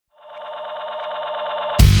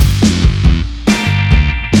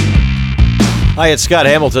Hi, it's Scott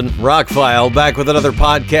Hamilton, Rockfile, back with another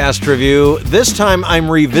podcast review. This time I'm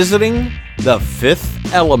revisiting The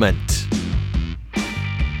Fifth Element.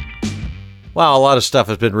 Wow, a lot of stuff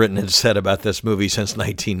has been written and said about this movie since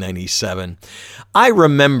 1997. I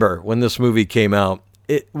remember when this movie came out,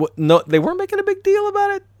 they weren't making a big deal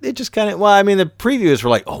about it. It just kind of, the previews were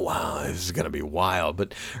like, oh, wow, this is going to be wild.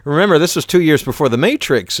 But remember, this was 2 years before The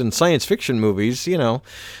Matrix and science fiction movies.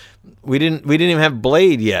 We didn't even have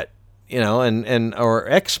Blade yet, or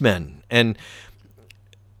X-Men. And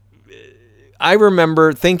I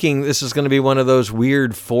remember thinking this is going to be one of those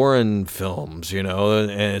weird foreign films,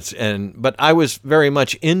 but I was very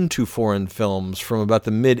much into foreign films from about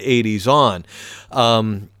the mid 80s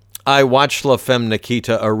on. I watched La Femme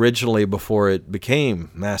Nikita originally before it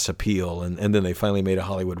became mass appeal, and then they finally made a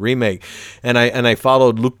Hollywood remake. And I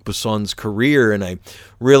followed Luc Besson's career, and I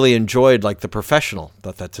really enjoyed The Professional.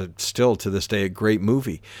 Thought that's still to this day a great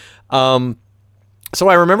movie. So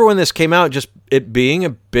I remember when this came out, just it being a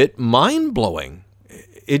bit mind-blowing.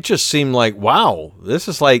 It just seemed like, wow, this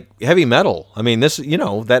is like heavy metal. I mean, this,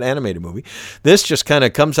 that animated movie. This just kind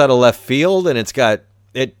of comes out of left field, and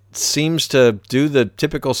it seems to do the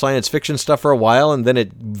typical science fiction stuff for a while, and then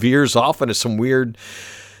it veers off into some weird...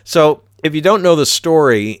 So if you don't know the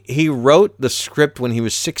story, he wrote the script when he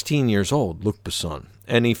was 16 years old, Luc Besson.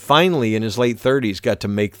 And he finally, in his late 30s, got to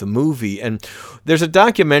make the movie. And there's a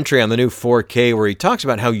documentary on the new 4K where he talks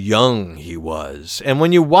about how young he was. And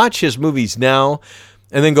when you watch his movies now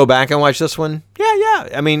and then go back and watch this one, yeah.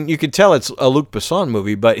 I mean, you could tell it's a Luc Besson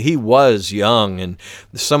movie, but he was young. And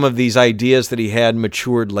some of these ideas that he had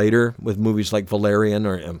matured later with movies like Valerian,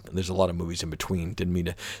 or there's a lot of movies in between. Didn't mean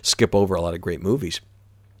to skip over a lot of great movies.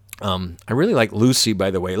 I really like Lucy,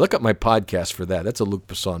 by the way. Look up my podcast for that. That's a Luc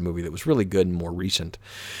Besson movie that was really good and more recent.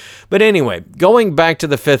 But anyway, going back to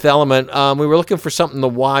The Fifth Element, we were looking for something to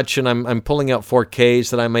watch, and I'm pulling out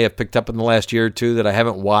 4Ks that I may have picked up in the last year or two that I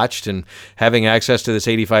haven't watched, and having access to this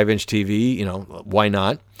 85-inch TV, why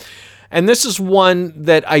not? And this is one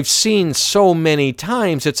that I've seen so many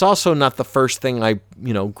times, it's also not the first thing I,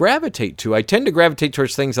 gravitate to. I tend to gravitate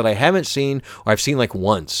towards things that I haven't seen or I've seen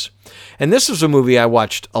once. And this was a movie I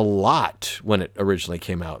watched a lot when it originally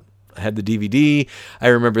came out. I had the DVD. I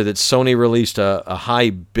remember that Sony released a high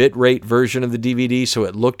bit rate version of the DVD, so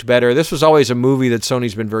it looked better. This was always a movie that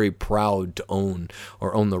Sony's been very proud to own,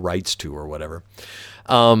 or own the rights to, or whatever.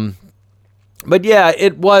 But yeah,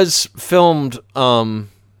 it was filmed...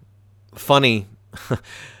 funny,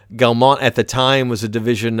 Gaumont at the time was a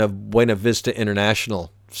division of Buena Vista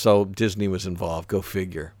International, so Disney was involved, go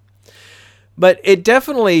figure. But it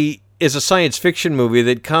definitely is a science fiction movie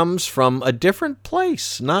that comes from a different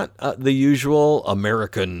place, not the usual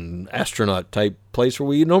American astronaut type place where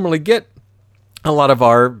we normally get a lot of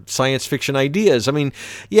our science fiction ideas. I mean,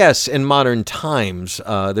 yes, in modern times,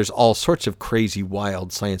 there's all sorts of crazy,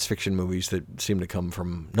 wild science fiction movies that seem to come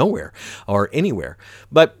from nowhere or anywhere.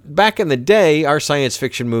 But back in the day, our science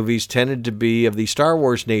fiction movies tended to be of the Star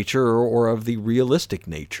Wars nature or of the realistic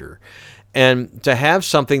nature. And to have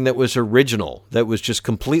something that was original, that was just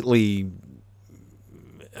completely...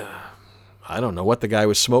 I don't know what the guy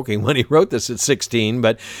was smoking when he wrote this at 16,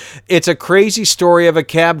 but it's a crazy story of a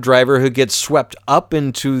cab driver who gets swept up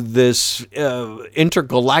into this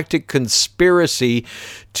intergalactic conspiracy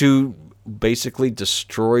to basically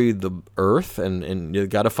destroy the Earth, and you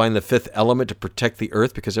got to find the fifth element to protect the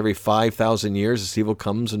Earth, because every 5,000 years this evil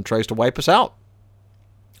comes and tries to wipe us out.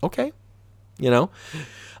 Okay,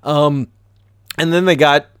 and then they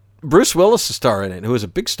got Bruce Willis, a star in it, who was a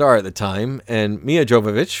big star at the time, and Mia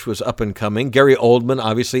Jovovich was up and coming. Gary Oldman,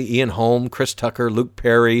 obviously, Ian Holm, Chris Tucker, Luke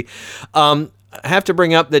Perry. I have to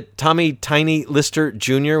bring up that Tommy Tiny Lister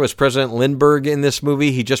Jr. was President Lindbergh in this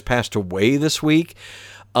movie. He just passed away this week.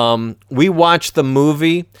 We watched the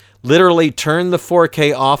movie, literally turned the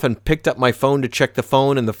 4K off and picked up my phone to check the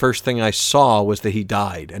phone, and the first thing I saw was that he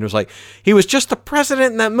died. And it was like, he was just the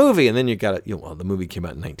president in that movie. And then you got it, the movie came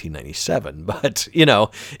out in 1997, but,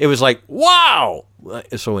 it was like, wow!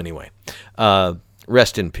 So anyway,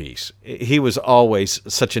 rest in peace. He was always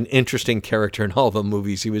such an interesting character in all the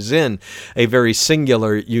movies he was in, a very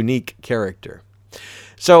singular, unique character.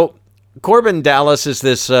 So Corbin Dallas is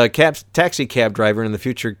this taxi cab driver, and in the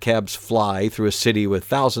future cabs fly through a city with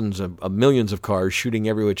thousands of millions of cars shooting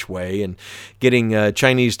every which way and getting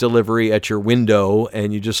Chinese delivery at your window,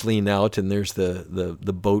 and you just lean out and there's the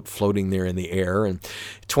boat floating there in the air. And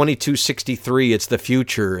 2263, it's the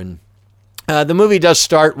future. And the movie does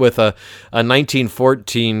start with a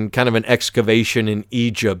 1914 kind of an excavation in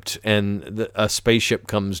Egypt, and a spaceship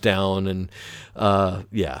comes down, and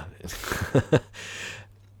yeah.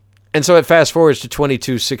 And so it fast forwards to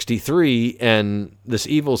 2263, and this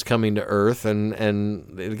evil's coming to Earth,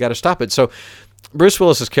 and they got to stop it. So Bruce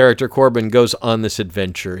Willis's character, Corbin, goes on this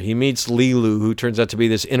adventure. He meets Lilu, who turns out to be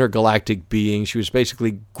this intergalactic being. She was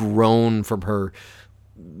basically grown from her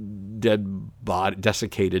dead body,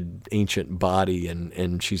 desiccated ancient body,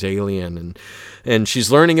 and she's alien, and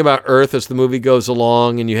she's learning about Earth as the movie goes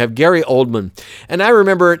along. And you have Gary Oldman. And I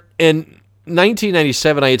remember in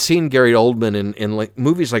 1997, I had seen Gary Oldman in like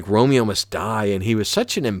movies like Romeo Must Die, and he was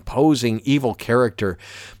such an imposing evil character.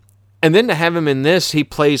 And then to have him in this, he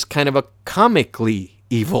plays kind of a comically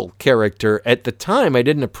evil character. At the time, I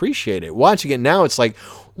didn't appreciate it. Watching it now, it's like,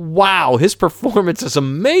 wow, his performance is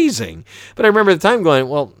amazing. But I remember at the time going,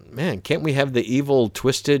 well, man, can't we have the evil,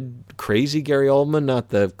 twisted, crazy Gary Oldman, not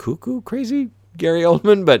the cuckoo, crazy Gary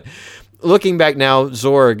Oldman? But looking back now,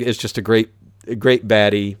 Zorg is just a great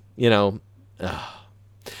baddie, you know.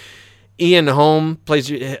 Ian Holm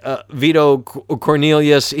plays Vito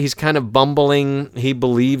Cornelius. He's kind of bumbling. He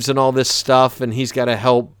believes in all this stuff, and he's got to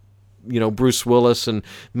help, you know, Bruce Willis and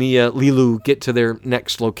Mia Lilu get to their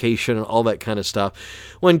next location and all that kind of stuff.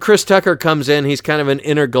 When Chris Tucker comes in, he's kind of an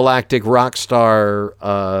intergalactic rock star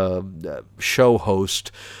show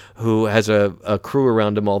host who has a crew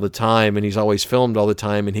around him all the time, and he's always filmed all the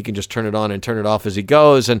time, and he can just turn it on and turn it off as he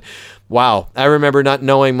goes. And wow, I remember not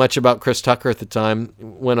knowing much about Chris Tucker at the time.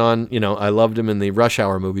 Went on, you know, I loved him in the Rush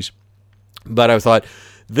Hour movies, but I thought,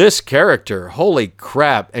 this character, holy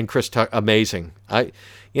crap, and Chris Tucker, amazing.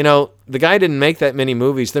 You know, the guy didn't make that many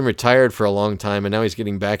movies, then retired for a long time, and now he's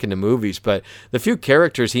getting back into movies. But the few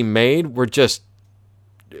characters he made were just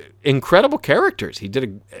incredible characters. He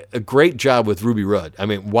did a great job with Ruby Rudd. I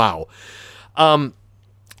mean, wow.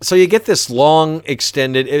 So you get this long,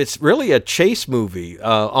 extended, it's really a chase movie,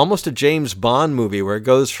 almost a James Bond movie, where it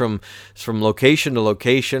goes from location to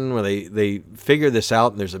location, where they figure this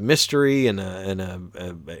out, and there's a mystery and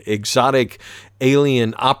a exotic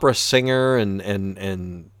alien opera singer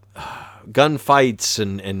and gunfights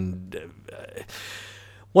and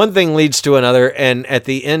one thing leads to another, and at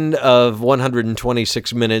the end of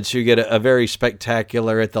 126 minutes, you get a very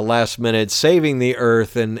spectacular, at the last minute, saving the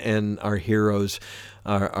Earth, and our heroes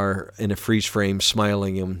are in a freeze frame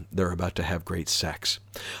smiling, and they're about to have great sex.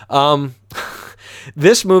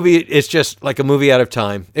 This movie is just like a movie out of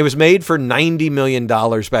time. It was made for $90 million back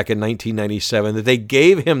in 1997. That they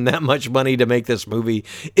gave him that much money to make this movie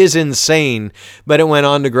is insane, but it went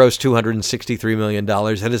on to gross $263 million,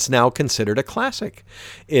 and it's now considered a classic.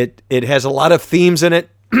 It has a lot of themes in it.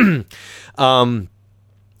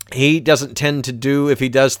 He doesn't tend to do, if he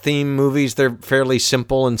does theme movies, they're fairly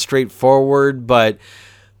simple and straightforward, but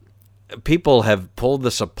people have pulled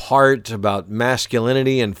this apart about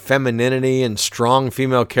masculinity and femininity and strong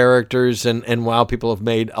female characters, and while people have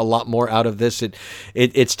made a lot more out of this,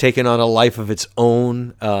 it's taken on a life of its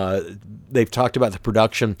own. They've talked about the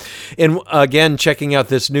production. And again, checking out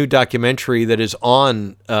this new documentary that is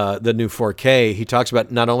on the new 4K, he talks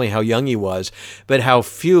about not only how young he was, but how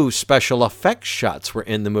few special effects shots were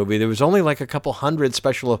in the movie. There was only like a couple hundred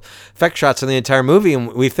special effects shots in the entire movie,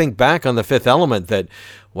 and we think back on The Fifth Element that,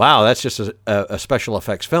 wow, that's just a special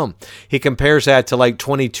effects film. He compares that to like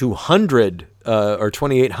 2,200 or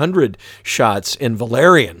 2,800 shots in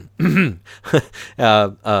Valerian,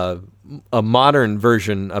 a modern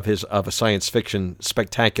version of a science fiction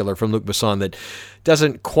spectacular from Luc Besson that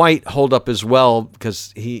doesn't quite hold up as well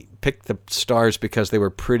because he picked the stars because they were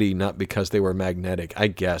pretty, not because they were magnetic, I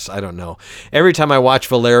guess. I don't know. Every time I watch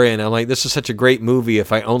Valerian, I'm like, this is such a great movie.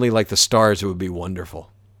 If I only liked the stars, it would be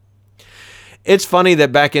wonderful. It's funny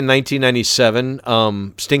that back in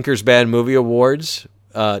 1997, Stinker's Bad Movie Awards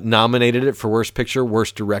nominated it for Worst Picture,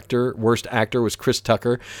 Worst Director, Worst Actor was Chris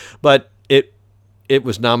Tucker, but it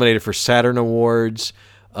was nominated for Saturn Awards,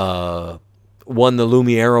 won the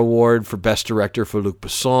Lumiere Award for Best Director for Luc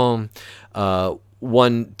Besson,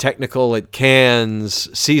 won Technical at Cannes,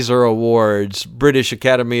 Caesar Awards, British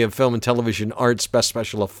Academy of Film and Television Arts Best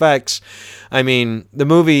Special Effects. I mean, the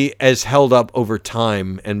movie has held up over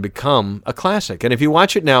time and become a classic. And if you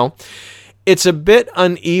watch it now, it's a bit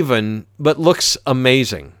uneven, but looks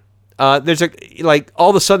amazing. There's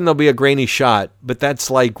all of a sudden there'll be a grainy shot, but that's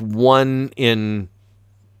like one in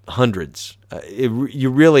hundreds.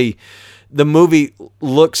 The movie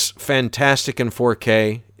looks fantastic in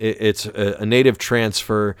 4K. It's a native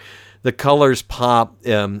transfer. The colors pop.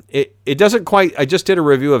 It doesn't quite. I just did a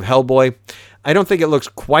review of Hellboy. I don't think it looks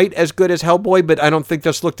quite as good as Hellboy, but I don't think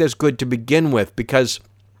this looked as good to begin with because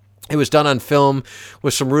it was done on film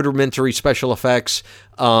with some rudimentary special effects.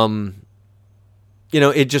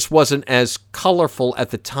 It just wasn't as colorful at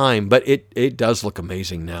the time, but it does look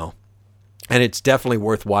amazing now. And it's definitely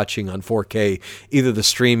worth watching on 4K, either the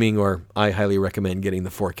streaming or I highly recommend getting the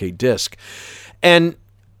 4K disc. And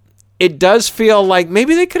it does feel like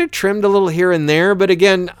maybe they could have trimmed a little here and there, but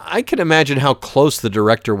again, I can imagine how close the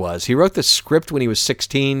director was. He wrote the script when he was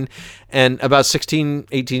 16, and about 16,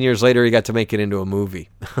 18 years later, he got to make it into a movie.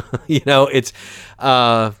 It's,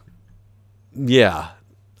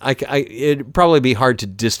 it'd probably be hard to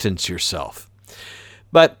distance yourself.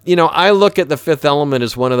 But, I look at The Fifth Element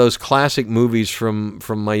as one of those classic movies from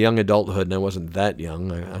my young adulthood, and I wasn't that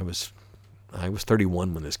young. I was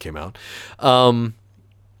 31 when this came out.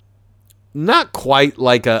 Not quite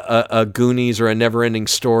like a Goonies or a Never-Ending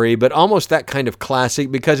Story, but almost that kind of classic,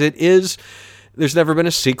 because there's never been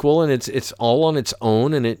a sequel, and it's all on its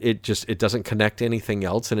own, and it doesn't connect to anything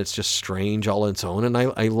else, and it's just strange all on its own, and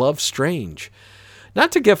I love strange.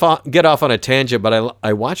 Not to get off on a tangent, but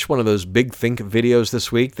I watched one of those Big Think videos this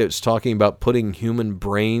week that's talking about putting human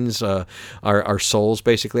brains, our souls,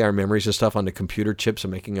 basically, our memories and stuff, onto computer chips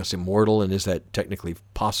and making us immortal. And is that technically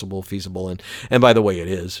possible, feasible? And by the way, it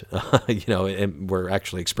is. And we're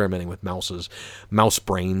actually experimenting with mouse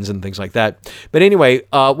brains and things like that. But anyway,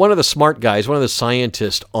 one of the smart guys, one of the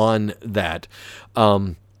scientists on that,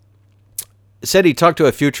 said he talked to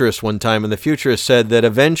a futurist one time, and the futurist said that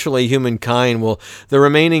eventually the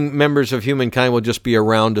remaining members of humankind will just be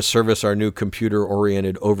around to service our new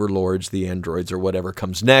computer-oriented overlords, the androids or whatever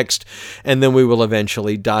comes next, and then we will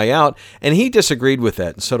eventually die out. And he disagreed with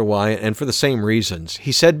that, and so do I, and for the same reasons.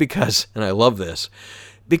 He said and I love this,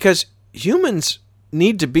 because humans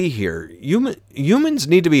need to be here. Humans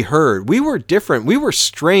need to be heard. We were different. We were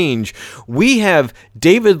strange. We have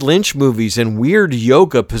David Lynch movies and weird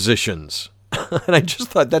yoga positions. And I just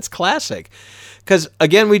thought that's classic. Because,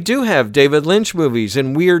 again, we do have David Lynch movies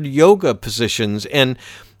and weird yoga positions and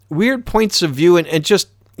weird points of view. And just,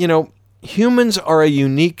 humans are a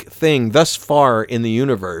unique thing thus far in the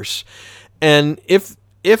universe. And if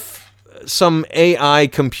some AI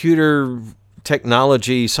computer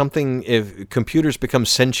technology, if computers become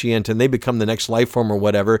sentient and they become the next life form or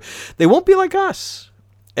whatever, they won't be like us.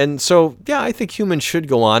 And so, I think humans should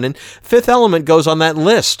go on. And Fifth Element goes on that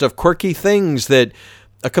list of quirky things that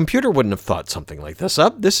a computer wouldn't have thought something like this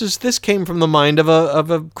up. This came from the mind of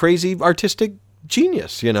a crazy artistic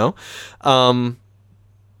genius, And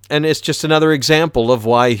it's just another example of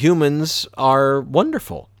why humans are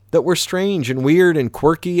wonderful. That we're strange and weird and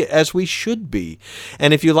quirky as we should be.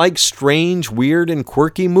 And if you like strange, weird, and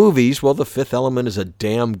quirky movies, well, The Fifth Element is a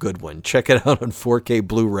damn good one. Check it out on 4K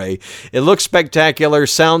Blu-ray. It looks spectacular,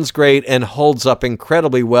 sounds great, and holds up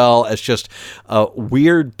incredibly well as just a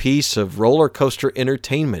weird piece of roller coaster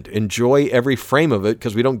entertainment. Enjoy every frame of it,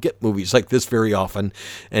 because we don't get movies like this very often.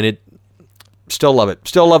 And still love it.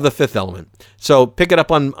 Still love The Fifth Element. So pick it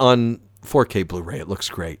up on 4K Blu-ray. It looks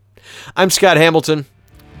great. I'm Scott Hamilton.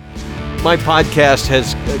 My podcast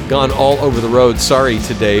has gone all over the road. Sorry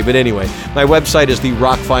today. But anyway, my website is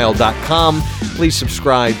therockfile.com. Please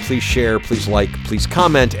subscribe, please share, please like, please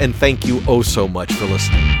comment, and thank you oh so much for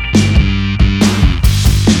listening.